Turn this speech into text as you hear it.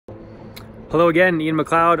Hello again, Ian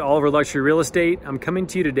McLeod, Oliver Luxury Real Estate. I'm coming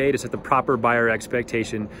to you today to set the proper buyer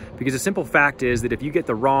expectation because the simple fact is that if you get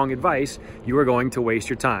the wrong advice, you are going to waste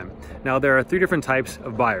your time. Now, there are three different types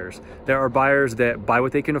of buyers. There are buyers that buy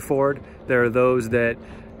what they can afford. There are those that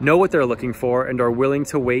know what they're looking for and are willing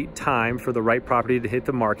to wait time for the right property to hit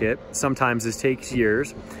the market. Sometimes this takes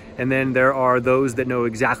years. And then there are those that know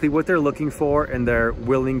exactly what they're looking for and they're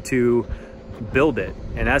willing to build it,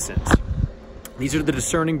 in essence. These are the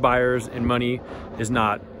discerning buyers, and money is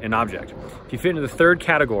not an object. If you fit into the third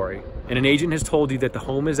category and an agent has told you that the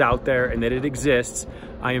home is out there and that it exists,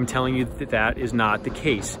 I am telling you that that is not the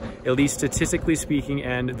case, at least statistically speaking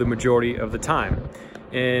and the majority of the time.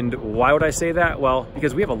 And why would I say that? Well,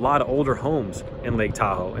 because we have a lot of older homes in Lake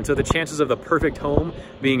Tahoe, and so the chances of the perfect home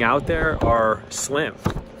being out there are slim.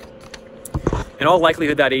 In all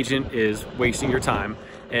likelihood, that agent is wasting your time,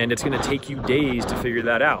 and it's gonna take you days to figure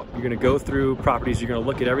that out. You're gonna go through properties, you're gonna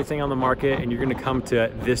look at everything on the market, and you're gonna come to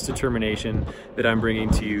this determination that I'm bringing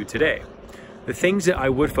to you today. The things that I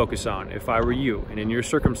would focus on if I were you and in your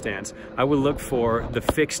circumstance, I would look for the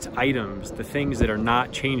fixed items, the things that are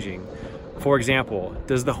not changing. For example,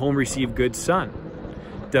 does the home receive good sun?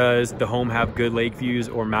 Does the home have good lake views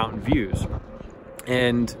or mountain views?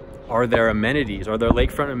 And are there amenities? Are there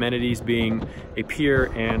lakefront amenities being a pier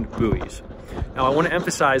and buoys? Now, I want to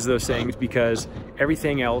emphasize those things because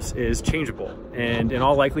everything else is changeable. And in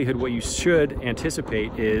all likelihood, what you should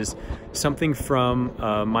anticipate is something from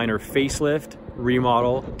a minor facelift,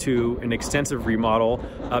 remodel, to an extensive remodel,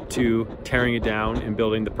 up to tearing it down and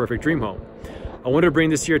building the perfect dream home. I wanted to bring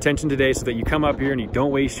this to your attention today so that you come up here and you don't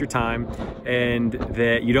waste your time and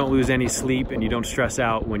that you don't lose any sleep and you don't stress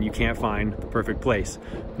out when you can't find the perfect place.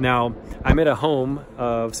 Now, I'm at a home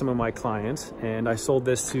of some of my clients and I sold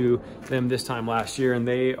this to them this time last year, and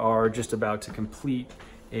they are just about to complete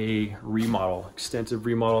a remodel, extensive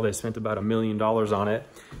remodel. They spent about $1 million on it.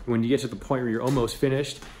 When you get to the point where you're almost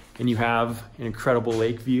finished and you have an incredible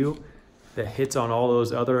lake view that hits on all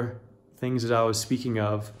those other things that I was speaking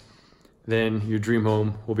of, then your dream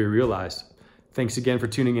home will be realized. Thanks again for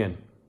tuning in.